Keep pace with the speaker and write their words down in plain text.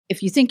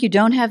If you think you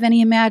don't have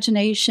any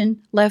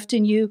imagination left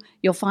in you,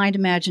 you'll find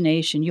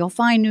imagination. You'll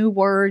find new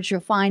words,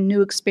 you'll find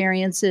new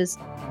experiences.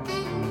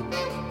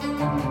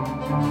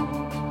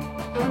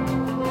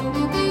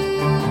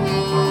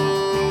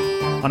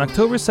 On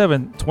October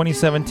 7,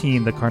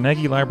 2017, the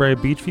Carnegie Library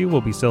Beechview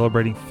will be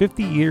celebrating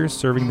 50 years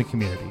serving the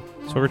community.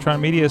 Sorgatron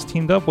Media has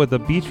teamed up with the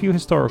Beechview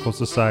Historical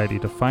Society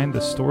to find the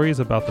stories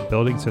about the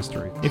building's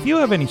history. If you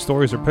have any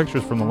stories or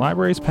pictures from the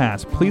library's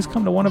past, please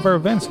come to one of our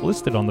events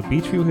listed on the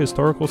Beechview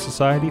Historical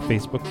Society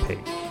Facebook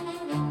page.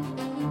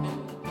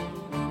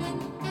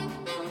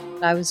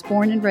 I was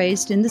born and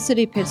raised in the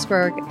city of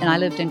Pittsburgh, and I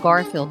lived in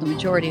Garfield the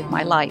majority of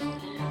my life.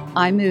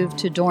 I moved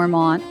to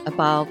Dormont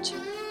about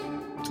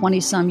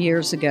 20-some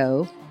years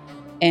ago,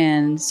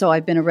 and so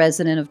I've been a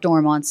resident of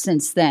Dormont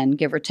since then,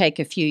 give or take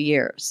a few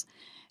years.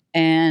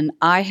 And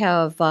I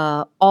have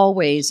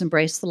always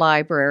embraced the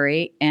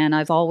library, and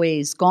I've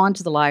always gone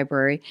to the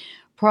library.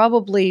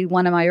 Probably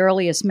one of my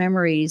earliest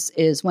memories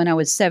is when I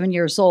was 7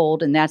 years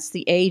old, and that's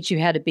the age you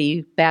had to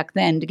be back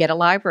then to get a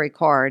library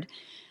card.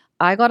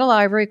 I got a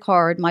library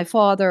card. My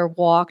father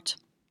walked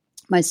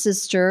my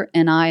sister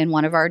and I and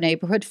one of our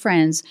neighborhood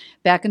friends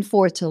back and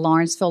forth to the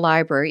Lawrenceville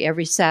Library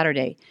every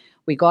Saturday.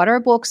 We got our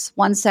books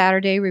one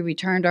Saturday. We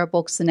returned our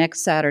books the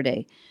next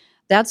Saturday.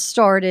 That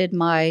started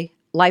my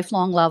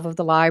lifelong love of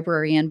the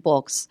library and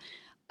books.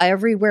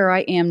 Everywhere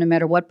I am, no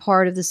matter what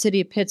part of the city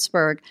of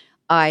Pittsburgh,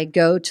 I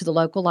go to the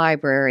local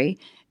library,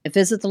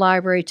 visit the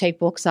library, take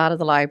books out of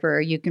the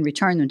library. You can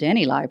return them to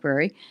any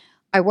library.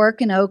 I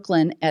work in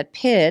Oakland at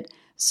Pitt,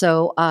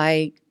 so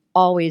I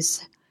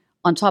always,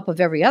 on top of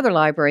every other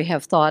library,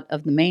 have thought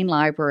of the main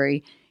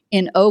library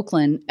in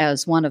Oakland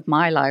as one of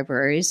my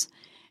libraries.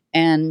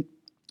 And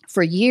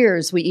for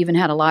years, we even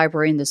had a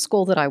library in the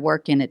school that I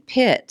work in at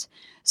Pitt.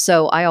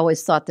 So I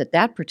always thought that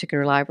that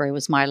particular library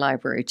was my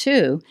library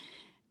too.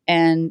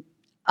 And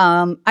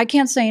I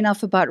can't say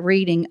enough about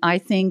reading. I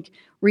think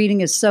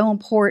reading is so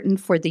important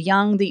for the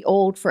young, the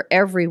old, for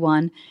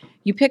everyone.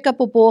 You pick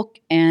up a book,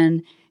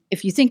 and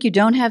if you think you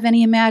don't have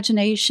any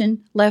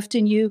imagination left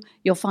in you,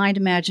 you'll find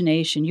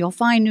imagination. You'll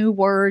find new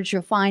words,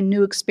 you'll find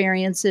new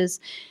experiences.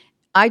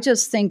 I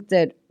just think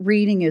that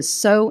reading is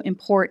so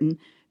important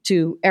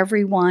to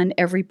everyone,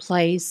 every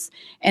place,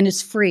 and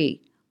it's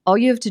free. All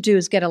you have to do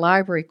is get a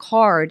library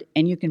card,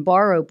 and you can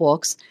borrow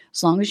books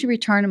as long as you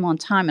return them on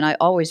time. And I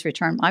always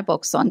return my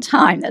books on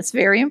time. That's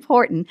very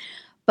important.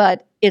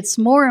 But it's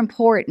more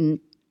important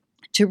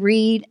to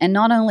read, and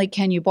not only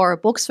can you borrow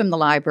books from the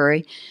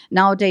library,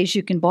 nowadays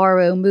you can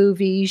borrow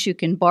movies, you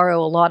can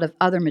borrow a lot of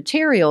other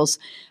materials,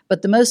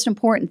 but the most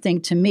important thing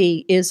to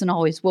me is and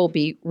always will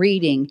be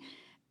reading.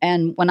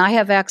 And when I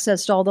have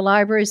access to all the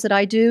libraries that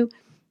I do,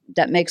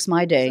 that makes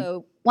my day.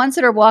 So ones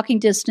that are walking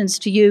distance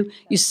to you,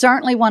 you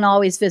certainly want to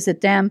always visit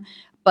them,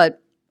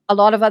 but a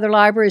lot of other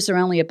libraries are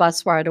only a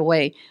bus ride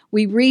away.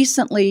 We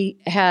recently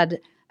had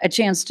a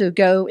chance to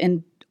go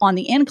on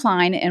the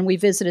incline, and we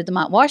visited the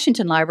Mount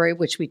Washington Library,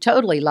 which we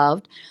totally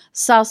loved.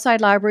 Southside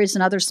Library is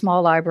another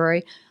small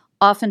library.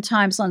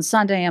 Oftentimes on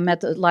Sunday, I'm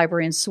at the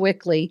library in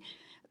Sewickley.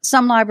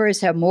 Some libraries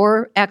have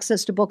more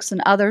access to books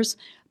than others,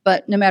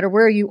 but no matter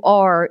where you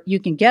are, you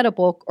can get a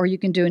book, or you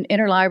can do an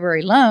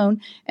interlibrary loan,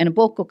 and a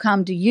book will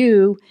come to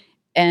you,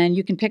 and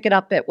you can pick it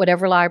up at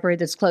whatever library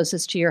that's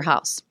closest to your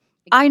house.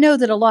 I know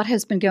that a lot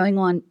has been going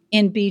on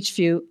in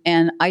Beechview,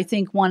 and I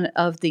think one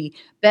of the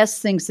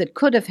best things that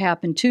could have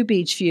happened to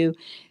Beechview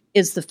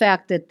is the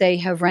fact that they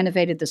have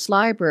renovated this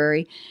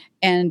library.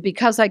 And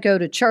because I go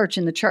to church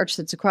in the church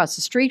that's across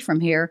the street from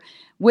here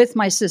with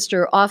my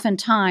sister,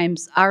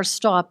 oftentimes our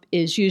stop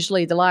is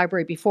usually the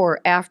library before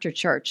or after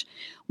church.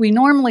 We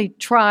normally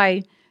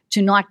try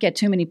to not get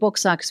too many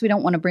books out because we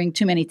don't want to bring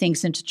too many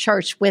things into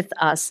church with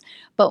us.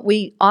 But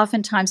we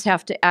oftentimes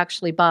have to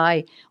actually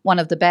buy one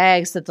of the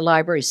bags that the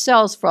library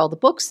sells for all the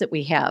books that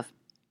we have.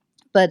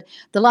 But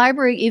the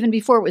library, even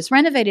before it was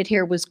renovated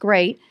here, was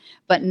great.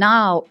 But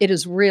now it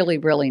is really,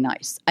 really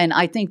nice. And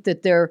I think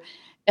that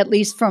at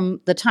least from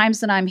the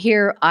times that I'm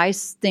here, I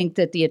think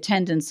that the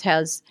attendance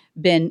has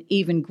been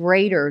even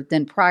greater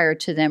than prior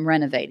to them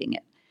renovating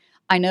it.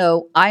 I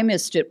know I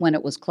missed it when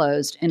it was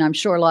closed, and I'm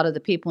sure a lot of the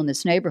people in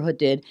this neighborhood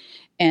did.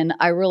 And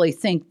I really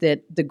think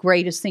that the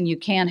greatest thing you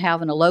can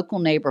have in a local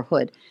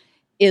neighborhood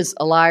is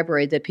a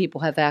library that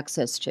people have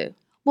access to.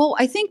 Well,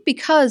 I think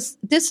because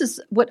this is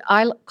what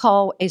I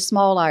call a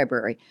small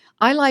library.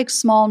 I like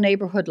small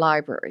neighborhood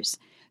libraries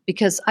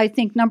because I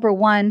think, number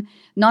one,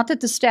 not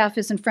that the staff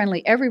isn't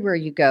friendly everywhere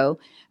you go,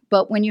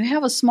 but when you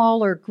have a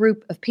smaller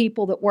group of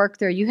people that work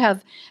there, you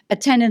have a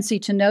tendency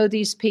to know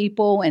these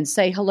people and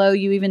say hello.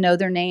 You even know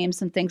their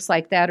names and things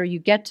like that, or you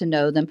get to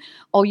know them.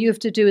 All you have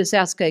to do is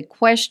ask a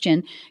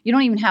question. You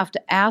don't even have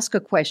to ask a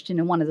question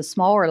in one of the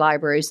smaller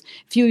libraries.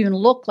 If you even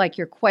look like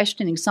you're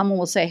questioning, someone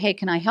will say, hey,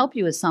 can I help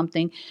you with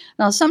something?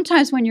 Now,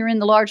 sometimes when you're in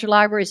the larger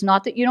libraries,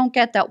 not that you don't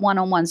get that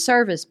one-on-one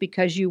service,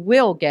 because you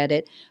will get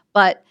it,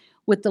 but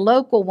with the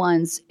local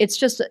ones, it's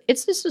just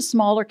a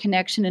smaller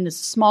connection, and it's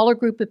a smaller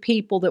group of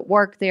people that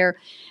work there.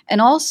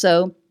 And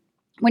also,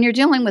 when you're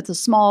dealing with a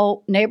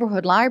small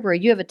neighborhood library,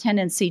 you have a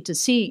tendency to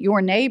see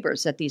your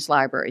neighbors at these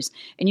libraries,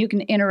 and you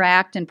can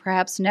interact and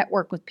perhaps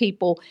network with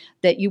people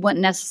that you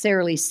wouldn't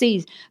necessarily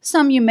see.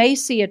 Some you may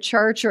see at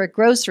church or at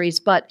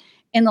groceries, but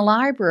in the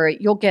library,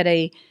 you'll get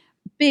a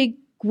big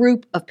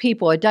group of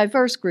people, a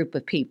diverse group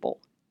of people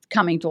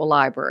coming to a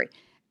library.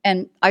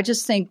 And I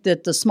just think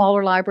that the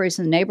smaller libraries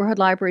and the neighborhood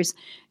libraries,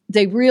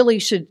 they really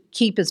should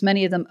keep as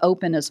many of them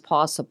open as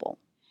possible.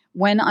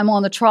 When I'm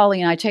on the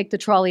trolley, and I take the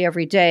trolley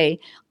every day,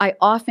 I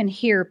often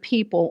hear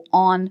people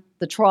on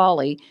the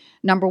trolley.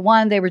 Number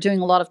one, they were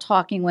doing a lot of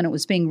talking when it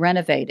was being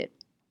renovated.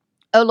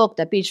 Oh, look,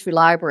 that Beechview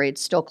Library,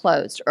 it's still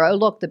closed. Or, oh,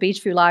 look, the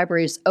Beechview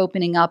Library is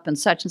opening up on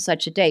such and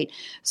such a date.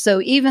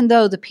 So even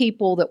though the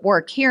people that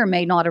work here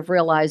may not have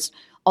realized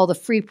all the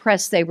free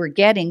press they were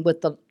getting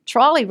with the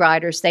trolley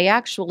riders, they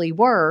actually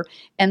were.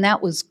 And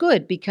that was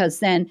good because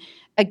then,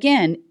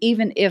 again,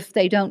 even if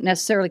they don't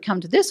necessarily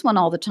come to this one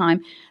all the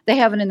time, they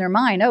have it in their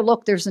mind. Oh,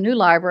 look, there's a new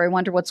library. I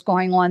wonder what's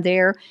going on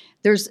there.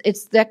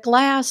 It's that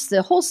glass,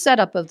 the whole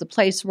setup of the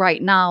place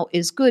right now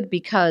is good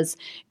because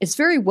it's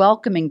very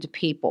welcoming to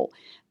people.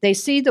 They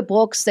see the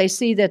books. They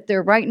see that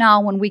they're right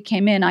now, when we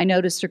came in, I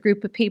noticed a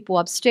group of people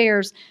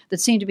upstairs that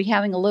seem to be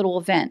having a little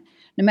event.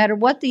 No matter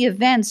what the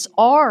events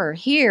are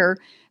here,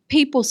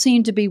 people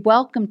seem to be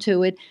welcome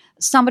to it.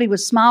 Somebody would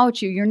smile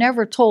at you. You're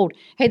never told,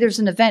 hey, there's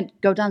an event,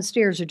 go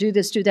downstairs or do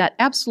this, do that.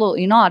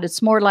 Absolutely not.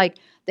 It's more like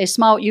they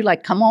smile at you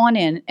like, come on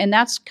in. And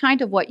that's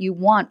kind of what you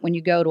want when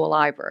you go to a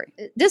library.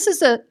 This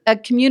is a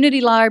community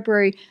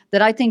library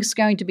that I think is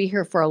going to be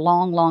here for a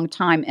long, long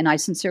time. And I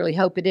sincerely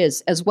hope it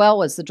is, as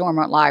well as the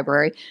Dormont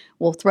Library.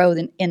 We'll throw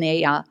in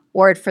a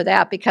word for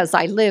that because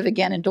I live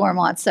again in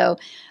Dormont. So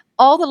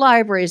all the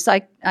libraries,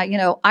 I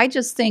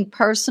just think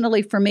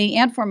personally for me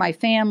and for my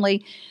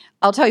family,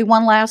 I'll tell you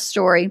one last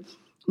story.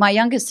 My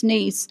youngest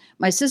niece,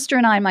 my sister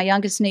and I, my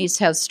youngest niece,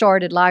 have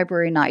started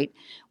library night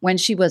when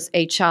she was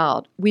a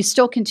child. We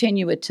still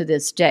continue it to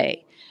this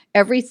day.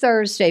 Every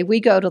Thursday, we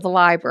go to the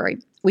library.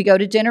 We go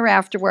to dinner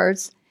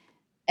afterwards.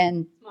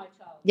 And my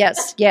child.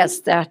 Yes,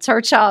 that's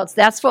her child.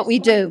 That's what we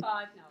do.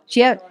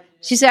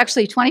 She's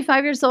actually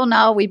 25 years old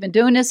now. We've been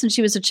doing this since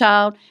she was a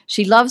child.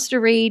 She loves to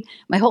read.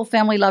 My whole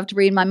family loved to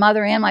read. My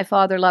mother and my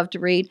father loved to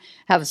read.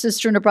 Have a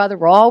sister and a brother.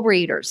 We're all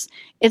readers.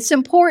 It's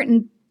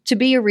important to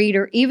be a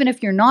reader, even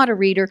if you're not a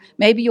reader.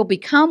 Maybe you'll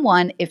become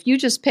one if you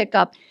just pick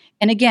up,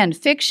 and again,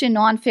 fiction,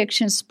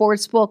 nonfiction,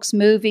 sports books,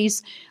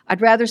 movies. I'd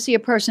rather see a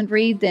person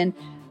read than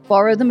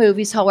borrow the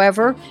movies.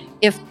 However,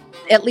 if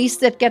at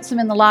least that gets them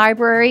in the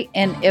library,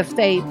 and if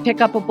they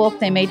pick up a book,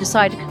 they may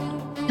decide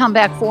to come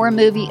back for a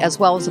movie as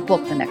well as a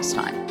book the next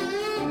time.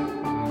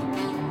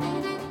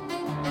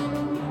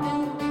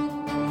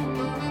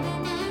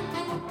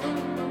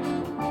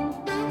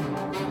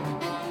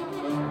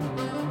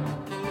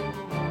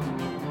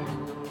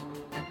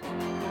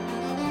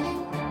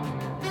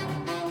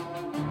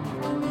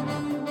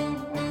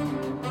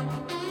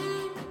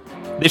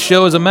 This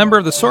show is a member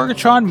of the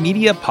Sorgatron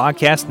Media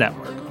Podcast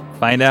Network.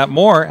 Find out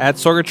more at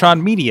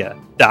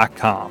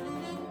sorgatronmedia.com.